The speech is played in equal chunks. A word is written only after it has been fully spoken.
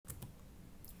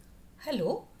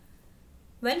Hello,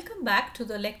 welcome back to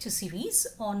the lecture series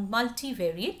on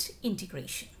multivariate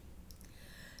integration.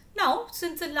 Now,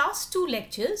 since the last two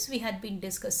lectures, we had been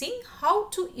discussing how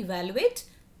to evaluate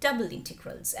double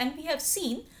integrals, and we have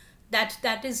seen that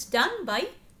that is done by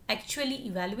actually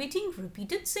evaluating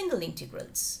repeated single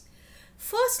integrals.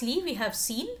 Firstly, we have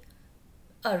seen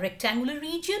a rectangular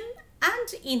region,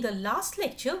 and in the last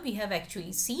lecture, we have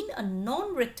actually seen a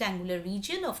non-rectangular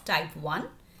region of type 1,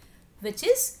 which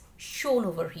is shown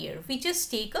over here. We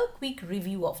just take a quick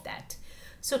review of that.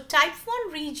 So type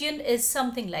 1 region is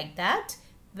something like that,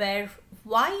 where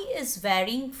y is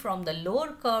varying from the lower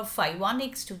curve phi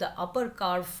 1x to the upper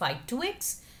curve phi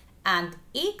 2x, and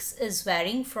x is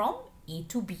varying from a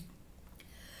to b.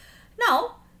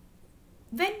 Now,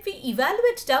 when we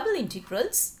evaluate double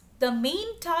integrals, the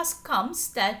main task comes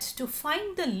that to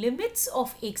find the limits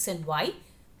of x and y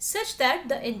such that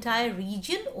the entire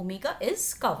region omega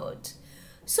is covered.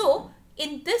 So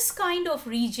in this kind of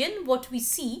region, what we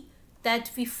see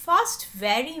that we first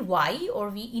vary y, or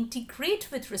we integrate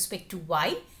with respect to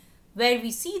y, where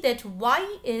we see that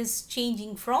y is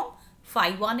changing from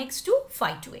phi 1x to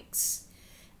phi 2x.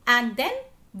 And then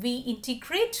we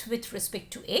integrate with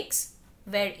respect to x,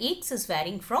 where x is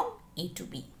varying from a to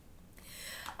b.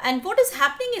 And what is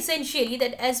happening essentially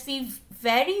that as we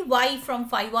vary y from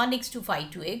phi 1x to phi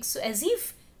 2x, so as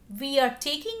if we are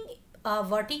taking a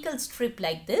vertical strip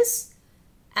like this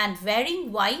and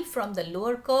varying y from the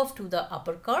lower curve to the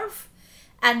upper curve,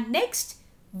 and next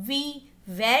we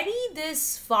vary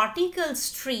this vertical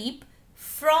strip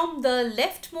from the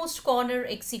leftmost corner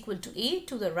x equal to a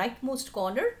to the rightmost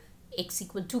corner x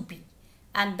equal to b,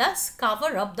 and thus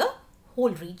cover up the whole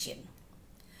region.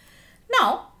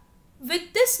 Now,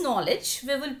 with this knowledge,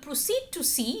 we will proceed to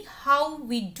see how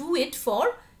we do it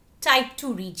for type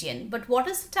 2 region. But what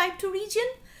is the type 2 region?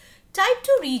 Type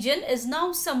 2 region is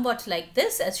now somewhat like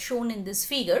this, as shown in this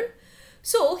figure.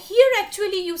 So here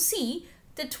actually you see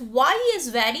that y is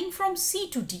varying from c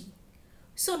to d.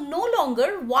 So no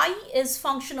longer y is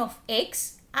function of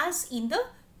x as in the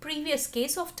previous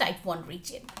case of type 1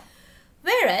 region.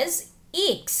 Whereas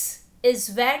x is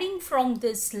varying from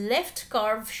this left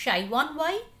curve psi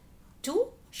 1y to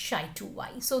psi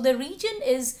 2y. So the region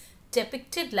is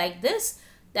depicted like this,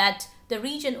 that the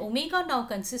region omega now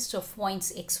consists of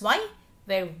points xy,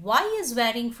 where y is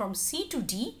varying from c to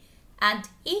d and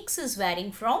x is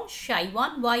varying from psi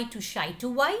 1y to psi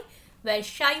 2y, where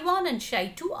psi 1 and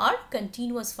psi 2 are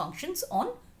continuous functions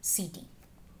on CD.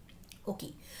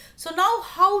 Okay, so now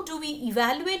how do we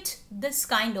evaluate this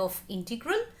kind of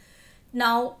integral?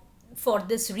 Now for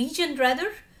this region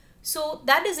rather, so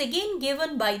that is again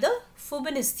given by the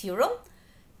Fubini's theorem.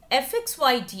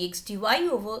 Fxy dx dy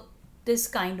over this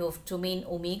kind of domain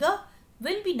omega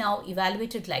will be now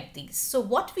evaluated like this. So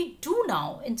what we do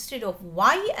now, instead of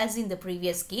y as in the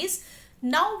previous case,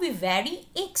 now we vary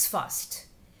x first.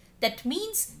 That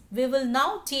means we will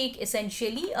now take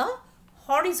essentially a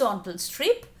horizontal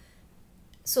strip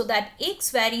so that x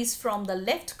varies from the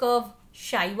left curve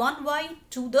psi 1y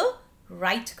to the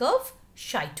right curve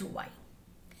psi 2y.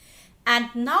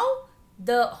 And now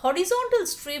the horizontal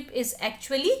strip is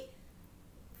actually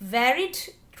varied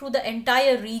through the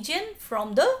entire region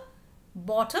from the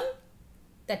bottom,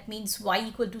 that means y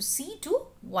equal to c to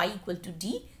y equal to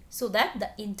d, so that the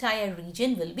entire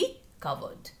region will be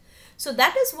covered. So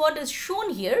that is what is shown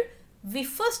here. We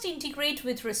first integrate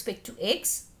with respect to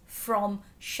x from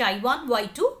psi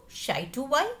 1y to psi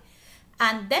 2y,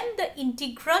 and then the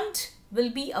integrand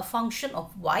will be a function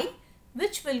of y,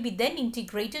 which will be then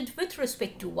integrated with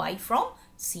respect to y from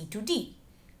c to d.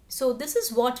 So this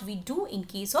is what we do in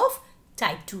case of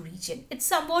type 2 region. It's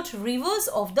somewhat reverse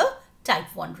of the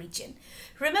type 1 region.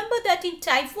 Remember that in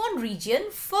type 1 region,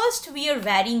 first we are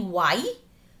varying y.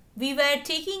 We were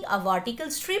taking a vertical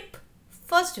strip,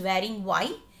 first varying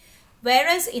y.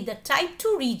 Whereas in the type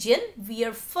 2 region, we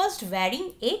are first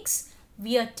varying x.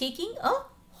 We are taking a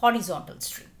horizontal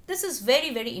strip. This is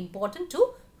very, very important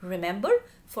to remember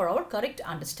for our correct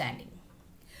understanding.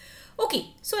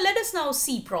 Okay, so let us now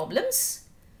see problems.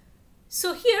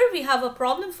 So here we have a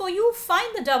problem for you.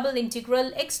 Find the double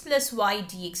integral x plus y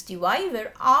dx dy,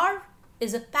 where r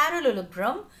is a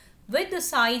parallelogram with the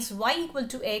sides y equal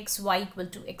to x, y equal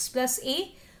to x plus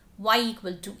a, y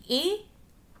equal to a,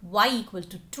 y equal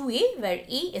to 2a, where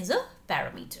a is a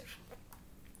parameter.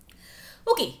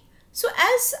 Okay, so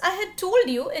as I had told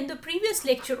you in the previous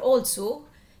lecture also,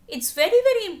 it's very,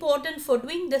 very important for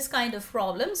doing this kind of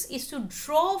problems is to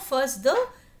draw first the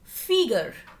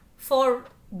figure for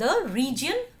the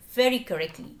region very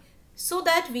correctly, so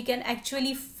that we can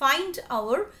actually find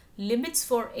our limits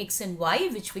for x and y,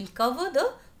 which will cover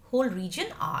the whole region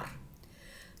R.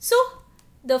 So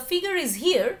the figure is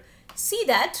here. See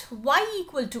that y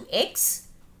equal to x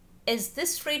is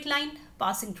this straight line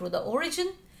passing through the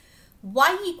origin.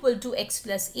 Y equal to x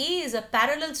plus a is a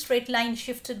parallel straight line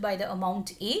shifted by the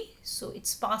amount a. So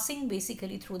it's passing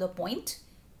basically through the point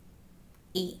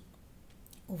a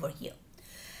over here.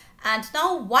 And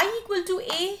now y equal to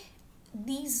a,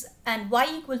 these, and y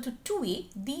equal to 2a,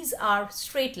 these are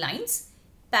straight lines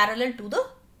parallel to the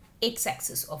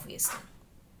x-axis obviously.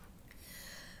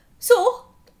 So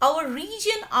our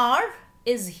region R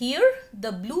is here,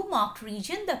 the blue marked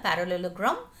region, the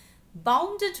parallelogram,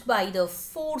 bounded by the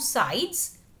four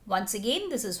sides. Once again,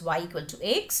 this is y equal to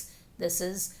x, this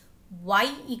is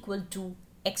y equal to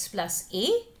x plus a,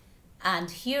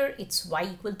 and here it's y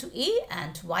equal to a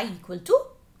and y equal to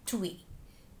 2a.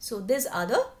 So these are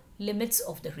the limits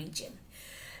of the region.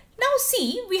 Now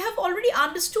see, we have already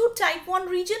understood type 1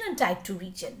 region and type 2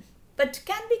 region. But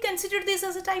can we consider this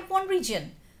as a type 1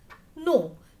 region?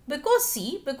 No, because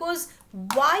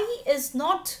y is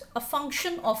not a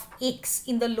function of x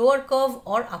in the lower curve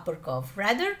or upper curve.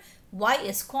 Rather, y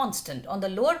is constant. On the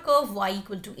lower curve, y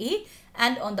equal to a,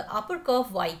 and on the upper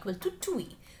curve, y equal to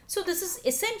 2a. So this is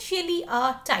essentially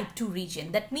a type 2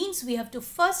 region. That means we have to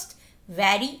first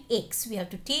vary x. We have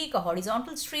to take a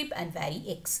horizontal strip and vary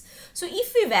x. So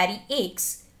if we vary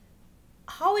x,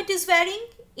 how it is varying?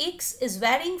 X is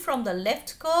varying from the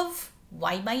left curve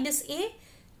y minus a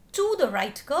to the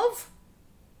right curve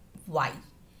y,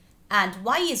 and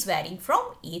y is varying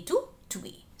from a to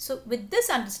 2a. So with this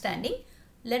understanding,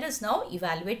 let us now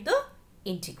evaluate the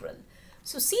integral.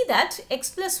 So see that x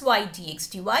plus y dx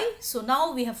dy. So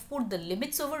now we have put the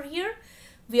limits over here.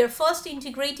 We are first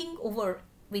integrating over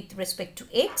with respect to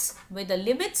x, with the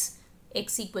limits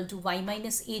x equal to y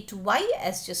minus a to y,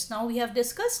 as just now we have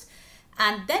discussed,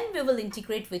 and then we will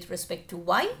integrate with respect to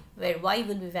y, where y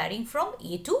will be varying from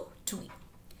a to 2a.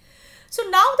 So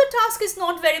now the task is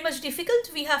not very much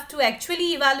difficult. We have to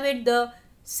actually evaluate the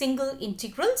single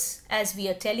integrals, as we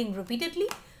are telling repeatedly.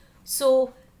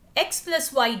 So x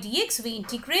plus y dx, we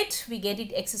integrate, we get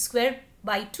it x squared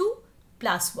by 2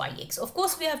 plus yx. Of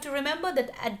course, we have to remember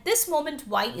that at this moment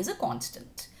y is a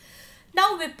constant.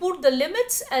 Now we put the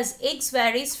limits as x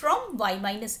varies from y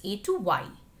minus a to y.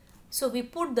 So we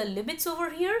put the limits over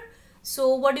here.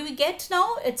 So what do we get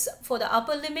now? It's for the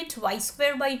upper limit y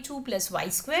square by 2 plus y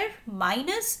square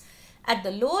minus at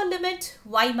the lower limit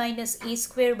y minus a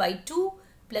square by 2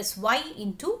 plus y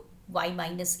into y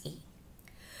minus a.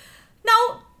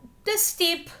 Now this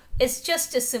step is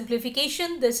just a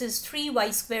simplification. This is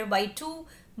 3y square by 2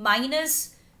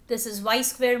 minus, this is y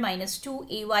square minus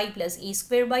 2ay plus a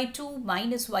square by 2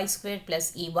 minus y square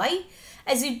plus ay.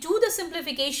 As you do the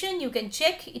simplification, you can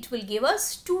check it will give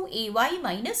us 2ay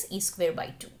minus a square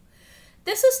by 2.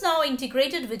 This is now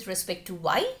integrated with respect to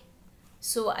y.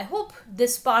 So I hope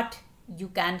this part you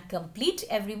can complete,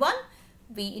 everyone.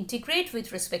 We integrate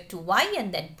with respect to y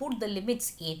and then put the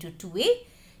limits a to 2a.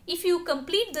 If you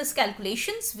complete this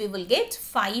calculations, we will get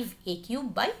 5a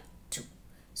cube by 2.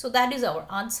 So that is our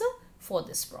answer for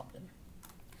this problem.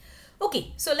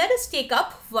 Okay, so let us take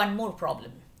up one more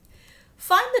problem.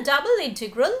 Find the double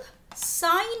integral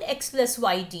sine x plus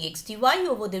y dx dy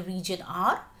over the region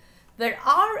R, where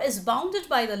R is bounded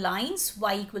by the lines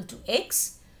y equal to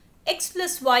x, x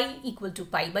plus y equal to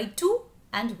pi by 2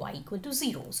 and y equal to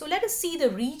 0. So let us see the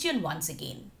region once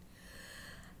again.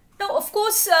 Now, of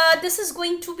course, this is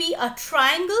going to be a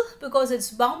triangle because it's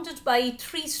bounded by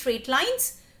 3 straight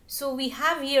lines. So we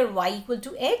have here y equal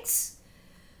to x.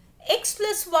 X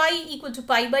plus y equal to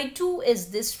pi by 2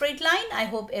 is this straight line. I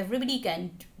hope everybody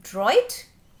can draw it.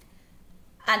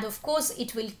 And of course,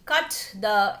 it will cut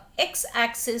the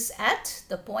x-axis at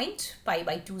the point pi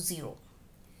by 2, 0.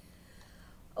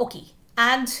 Okay,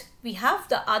 and we have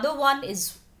the other one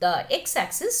is the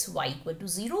x-axis y equal to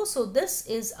 0. So this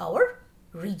is our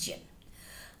region.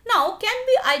 Now, can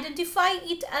we identify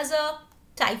it as a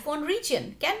type 1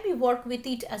 region? Can we work with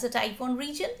it as a type 1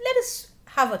 region? Let us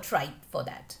have a try for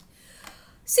that.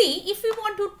 See, if we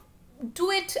want to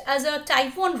do it as a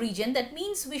type 1 region, that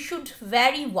means we should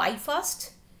vary y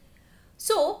first.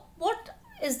 So, what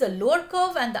is the lower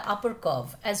curve and the upper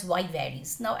curve as y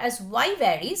varies? Now, as y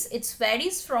varies, it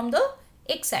varies from the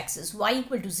x-axis, y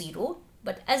equal to 0.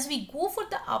 But as we go for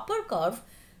the upper curve,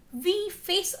 we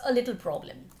face a little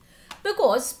problem.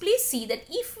 Because please see that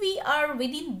if we are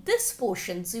within this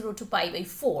portion 0 to pi by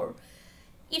 4,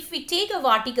 if we take a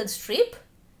vertical strip,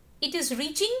 it is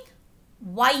reaching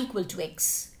y equal to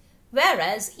x.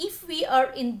 Whereas if we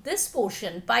are in this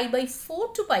portion pi by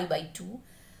 4 to pi by 2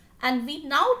 and we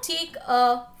now take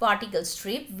a vertical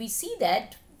strip, we see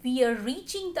that we are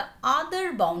reaching the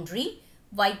other boundary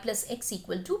y plus x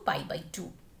equal to pi by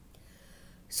 2.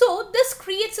 So this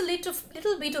creates a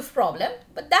little bit of problem,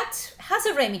 but that has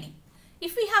a remedy.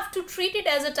 If we have to treat it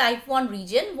as a type 1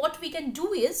 region, what we can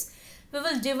do is we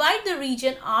will divide the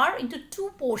region R into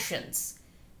two portions.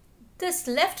 This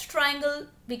left triangle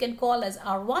we can call as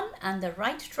R1 and the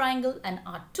right triangle and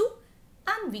R2,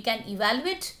 and we can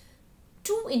evaluate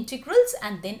two integrals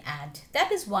and then add.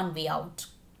 That is one way out.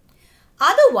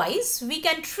 Otherwise, we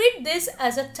can treat this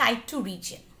as a type 2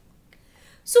 region.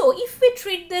 So if we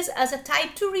treat this as a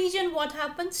type 2 region, what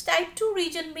happens? Type 2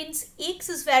 region means x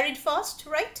is varied fast,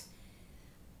 right?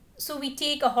 So we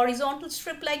take a horizontal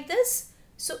strip like this.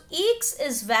 So x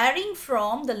is varying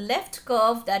from the left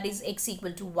curve, that is x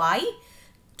equal to y,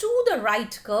 to the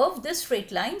right curve, this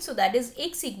straight line, so that is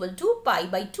x equal to pi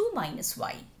by 2 minus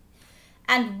y.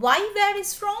 And y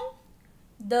varies from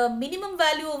the minimum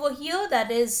value over here, that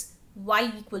is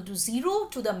y equal to 0,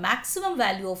 to the maximum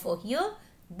value over here.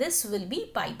 This will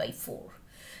be pi by 4.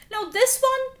 Now this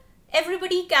one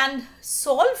everybody can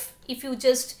solve. If you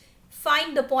just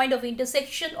find the point of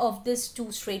intersection of these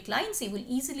two straight lines, you will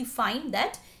easily find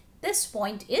that this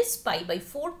point is pi by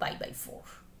 4, pi by 4.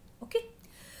 Okay.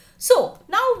 So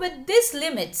now with these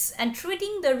limits and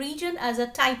treating the region as a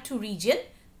type 2 region,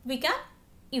 we can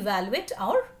evaluate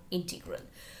our integral.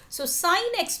 So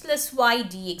sine x plus y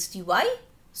dx dy.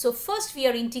 So first we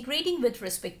are integrating with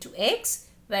respect to x,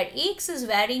 where x is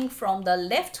varying from the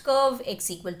left curve x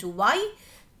equal to y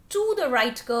to the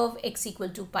right curve x equal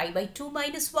to pi by 2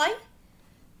 minus y.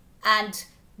 And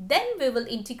then we will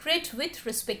integrate with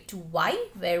respect to y,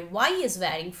 where y is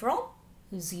varying from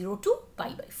 0 to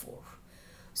pi by 4.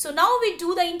 So now we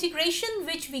do the integration,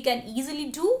 which we can easily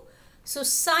do. So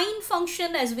sine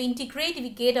function, as we integrate, we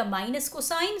get a minus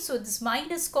cosine. So this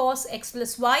minus cos x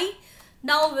plus y.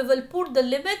 Now we will put the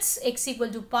limits x equal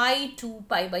to pi to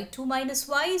pi by 2 minus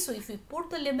y. So if we put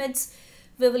the limits,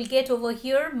 we will get over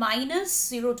here minus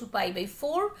 0 to pi by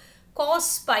 4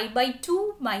 cos pi by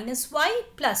 2 minus y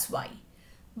plus y.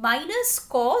 Minus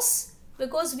cos,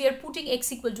 because we are putting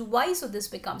x equal to y, so this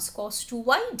becomes cos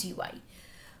 2y dy.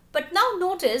 But now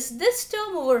notice this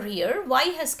term over here, y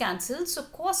has cancelled, so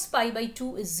cos pi by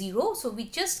 2 is 0. So we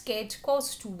just get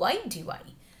cos 2y dy.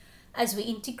 As we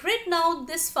integrate now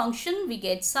this function, we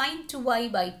get sine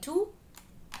 2y by 2,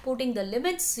 putting the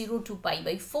limits 0 to pi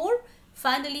by 4.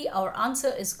 Finally, our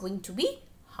answer is going to be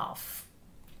half.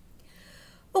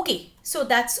 Okay, so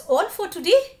that's all for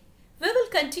today. We will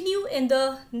continue in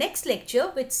the next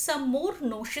lecture with some more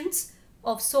notions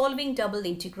of solving double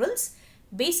integrals.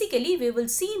 Basically, we will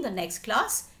see in the next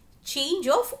class change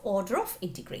of order of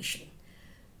integration.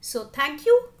 So thank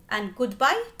you and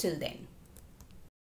goodbye till then.